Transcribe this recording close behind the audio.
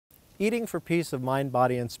Eating for Peace of Mind,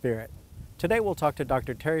 Body, and Spirit. Today we'll talk to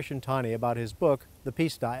Dr. Terry Shintani about his book, The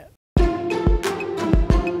Peace Diet.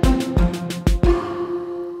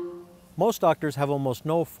 Most doctors have almost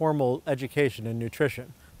no formal education in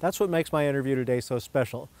nutrition. That's what makes my interview today so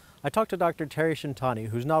special. I talked to Dr. Terry Shintani,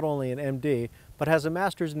 who's not only an MD, but has a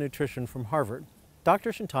master's in nutrition from Harvard.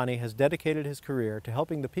 Dr. Shintani has dedicated his career to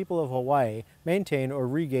helping the people of Hawaii maintain or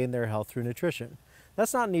regain their health through nutrition.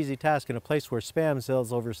 That's not an easy task in a place where Spam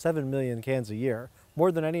sells over 7 million cans a year, more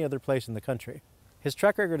than any other place in the country. His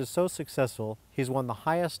track record is so successful, he's won the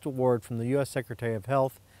highest award from the U.S. Secretary of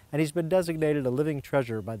Health, and he's been designated a living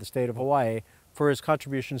treasure by the state of Hawaii for his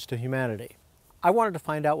contributions to humanity. I wanted to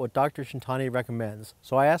find out what Dr. Shintani recommends,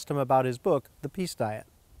 so I asked him about his book, The Peace Diet.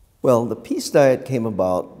 Well, the Peace Diet came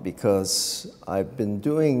about because I've been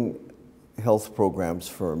doing health programs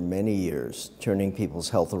for many years, turning people's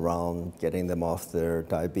health around, getting them off their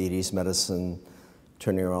diabetes medicine,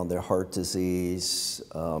 turning around their heart disease,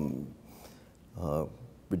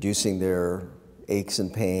 reducing their aches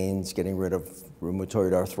and pains, getting rid of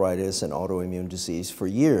rheumatoid arthritis and autoimmune disease for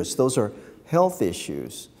years. Those are health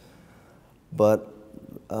issues. But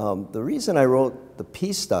the reason I wrote The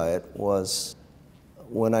Peace Diet was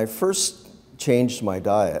when I first changed my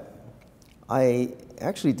diet, I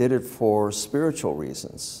actually did it for spiritual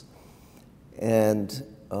reasons. And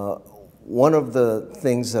one of the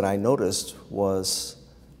things that I noticed was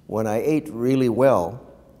when I ate really well,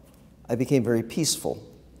 I became very peaceful.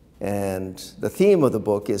 And the theme of the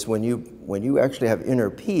book is when you actually have inner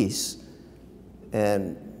peace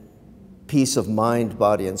and peace of mind,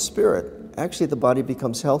 body, and spirit, actually the body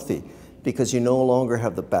becomes healthy because you no longer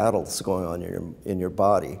have the battles going on in your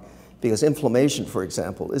body. Because inflammation, for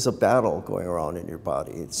example, is a battle going around in your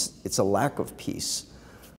body. It's a lack of peace.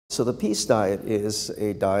 So the Peace Diet is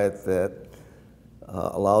a diet that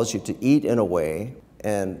allows you to eat in a way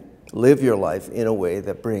and live your life in a way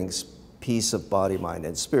that brings peace of body, mind,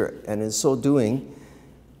 and spirit. And in so doing,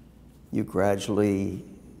 you gradually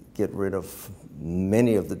get rid of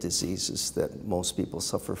many of the diseases that most people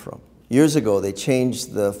suffer from. Years ago, they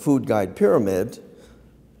changed the food guide pyramid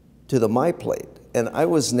to the My Plate. And I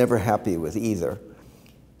was never happy with either.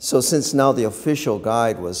 So since now the official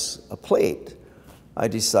guide was a plate, I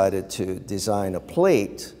decided to design a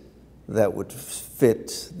plate that would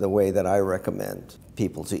fit the way that I recommend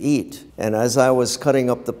people to eat. And as I was cutting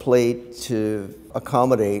up the plate to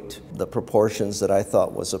accommodate the proportions that I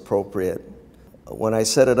thought was appropriate, when I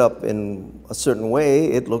set it up in a certain way,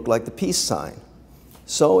 it looked like the peace sign.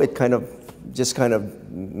 So it just kind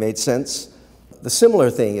of made sense. The similar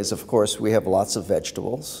thing is, of course, we have lots of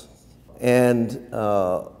vegetables, and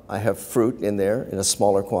I have fruit in there in a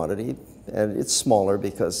smaller quantity, and it's smaller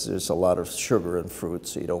because there's a lot of sugar in fruit,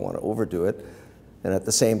 so you don't want to overdo it. And at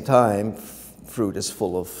the same time, fruit is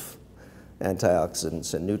full of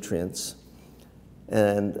antioxidants and nutrients.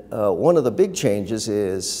 And one of the big changes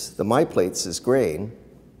is the My Plates is grain,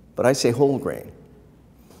 but I say whole grain.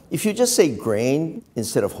 If you just say grain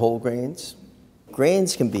instead of whole grains,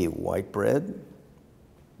 grains can be white bread,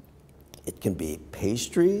 it can be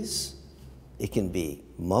pastries, it can be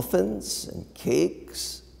muffins and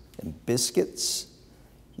cakes and biscuits.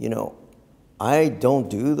 You know, I don't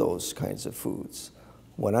do those kinds of foods.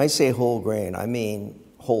 When I say whole grain, I mean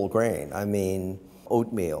whole grain. I mean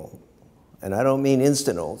oatmeal. And I don't mean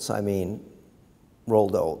instant oats, I mean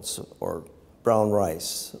rolled oats or brown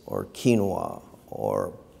rice or quinoa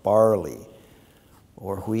or barley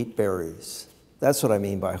or wheat berries. That's what I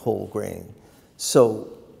mean by whole grain.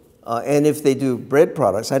 So, and if they do bread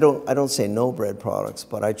products, I don't say no bread products,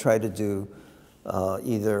 but I try to do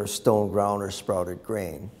either stone ground or sprouted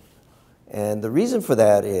grain. And the reason for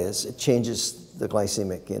that is it changes the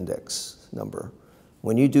glycemic index number.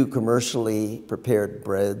 When you do commercially prepared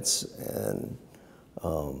breads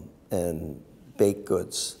and baked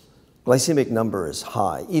goods, glycemic number is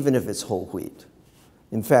high, even if it's whole wheat.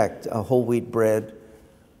 In fact, a whole wheat bread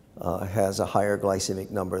has a higher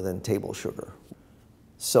glycemic number than table sugar.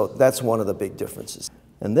 So that's one of the big differences.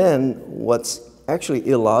 And then what's actually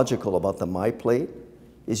illogical about the My Plate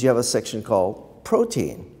is you have a section called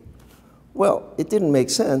protein. Well, it didn't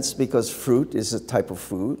make sense because fruit is a type of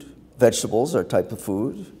food, vegetables are a type of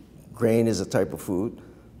food, grain is a type of food,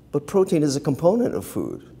 but protein is a component of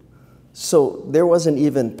food. So there wasn't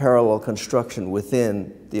even parallel construction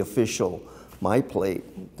within the official My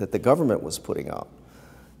Plate that the government was putting out.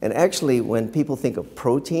 And actually, when people think of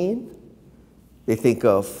protein, they think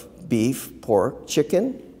of beef, pork,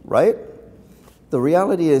 chicken, right? The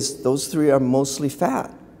reality is those three are mostly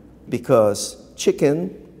fat because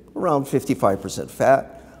chicken, around 55%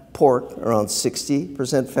 fat, pork, around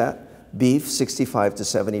 60% fat, Beef, 65 to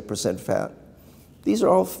 70% fat. These are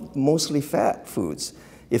all mostly fat foods.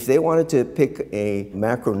 If they wanted to pick a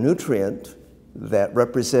macronutrient that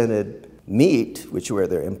represented meat, which where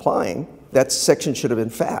they're implying, that section should have been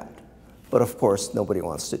fat. But of course, nobody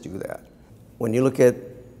wants to do that. When you look at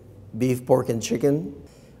beef, pork, and chicken,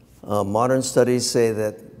 modern studies say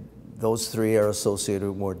that those three are associated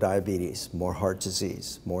with more diabetes, more heart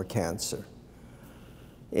disease, more cancer.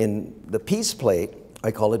 In the peace plate, I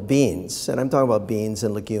call it beans, and I'm talking about beans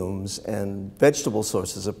and legumes and vegetable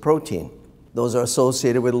sources of protein. Those are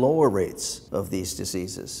associated with lower rates of these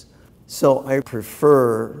diseases. So I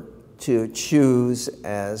prefer to choose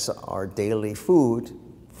as our daily food,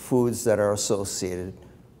 foods that are associated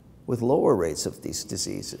with lower rates of these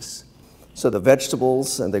diseases. So the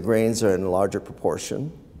vegetables and the grains are in a larger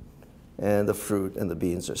proportion, and the fruit and the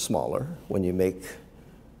beans are smaller. When you make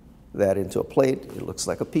that into a plate, it looks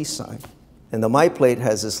like a peace sign. And the My Plate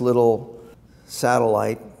has this little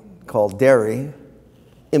satellite called dairy,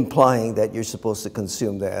 implying that you're supposed to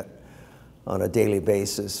consume that on a daily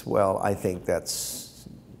basis. Well, I think that's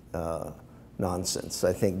nonsense.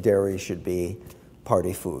 I think dairy should be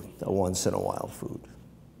party food, a once-in-a-while food.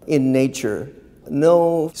 In nature,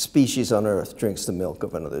 no species on Earth drinks the milk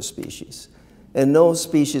of another species. And no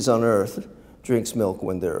species on Earth drinks milk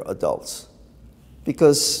when they're adults.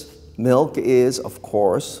 Because milk is, of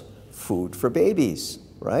course, food for babies,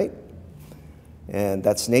 right? And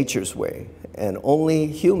that's nature's way. And only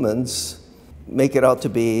humans make it out to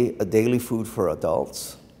be a daily food for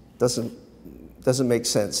adults. Doesn't make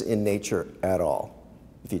sense in nature at all.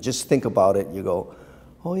 If you just think about it, you go,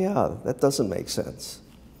 oh yeah, that doesn't make sense.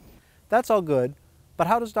 That's all good, but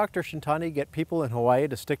how does Dr. Shintani get people in Hawaii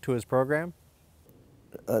to stick to his program?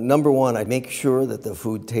 Number one, I make sure that the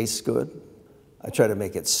food tastes good. I try to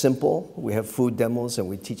make it simple. We have food demos and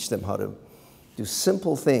we teach them how to do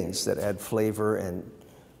simple things that add flavor and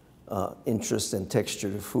interest and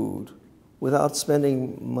texture to food without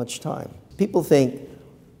spending much time. People think,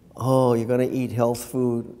 oh, you're going to eat health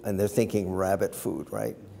food, and they're thinking rabbit food,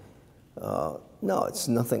 right? No, it's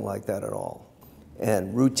nothing like that at all.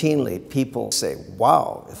 And routinely, people say,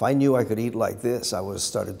 wow, if I knew I could eat like this, I would have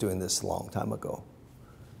started doing this a long time ago.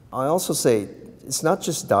 I also say, it's not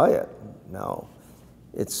just diet now.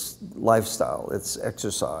 It's lifestyle, it's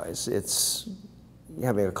exercise, it's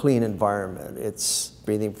having a clean environment, it's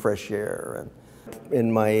breathing fresh air. And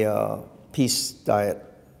in my peace diet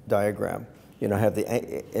diagram, you know, I have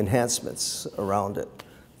the enhancements around it,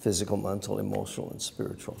 physical, mental, emotional, and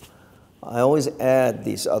spiritual. I always add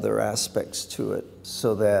these other aspects to it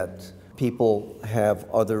so that people have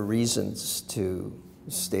other reasons to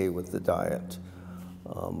stay with the diet.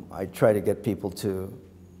 I try to get people to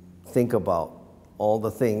think about all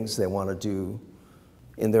the things they want to do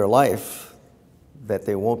in their life that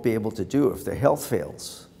they won't be able to do if their health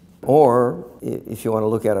fails. Or, if you want to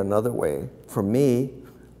look at it another way, for me,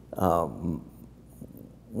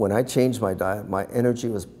 when I changed my diet, my energy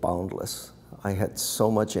was boundless. I had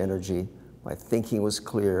so much energy. My thinking was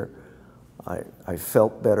clear. I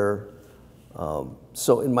felt better.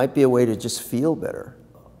 So it might be a way to just feel better.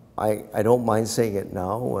 I don't mind saying it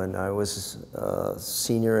now. When I was a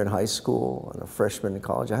senior in high school and a freshman in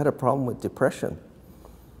college, I had a problem with depression.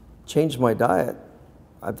 Changed my diet.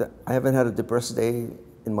 I haven't had a depressed day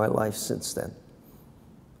in my life since then.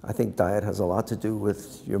 I think diet has a lot to do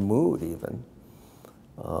with your mood even.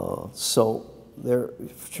 So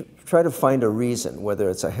try to find a reason, whether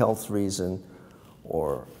it's a health reason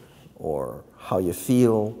or how you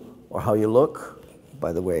feel or how you look.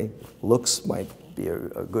 By the way, looks might be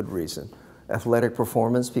a good reason. Athletic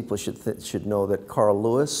performance, people should know that Carl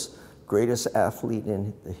Lewis, greatest athlete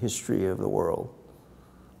in the history of the world,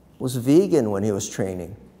 was vegan when he was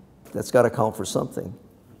training. That's got to count for something.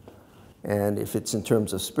 And if it's in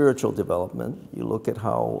terms of spiritual development, you look at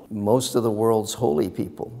how most of the world's holy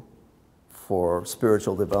people, for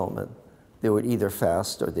spiritual development, they would either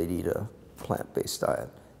fast or they'd eat a plant-based diet.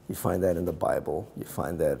 You find that in the Bible. You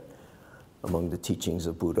find that among the teachings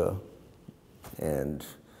of Buddha. And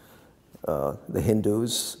the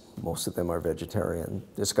Hindus, most of them are vegetarian.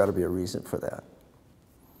 There's got to be a reason for that.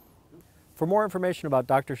 For more information about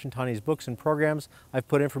Dr. Shintani's books and programs, I've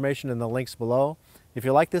put information in the links below. If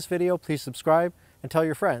you like this video, please subscribe and tell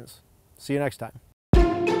your friends. See you next time.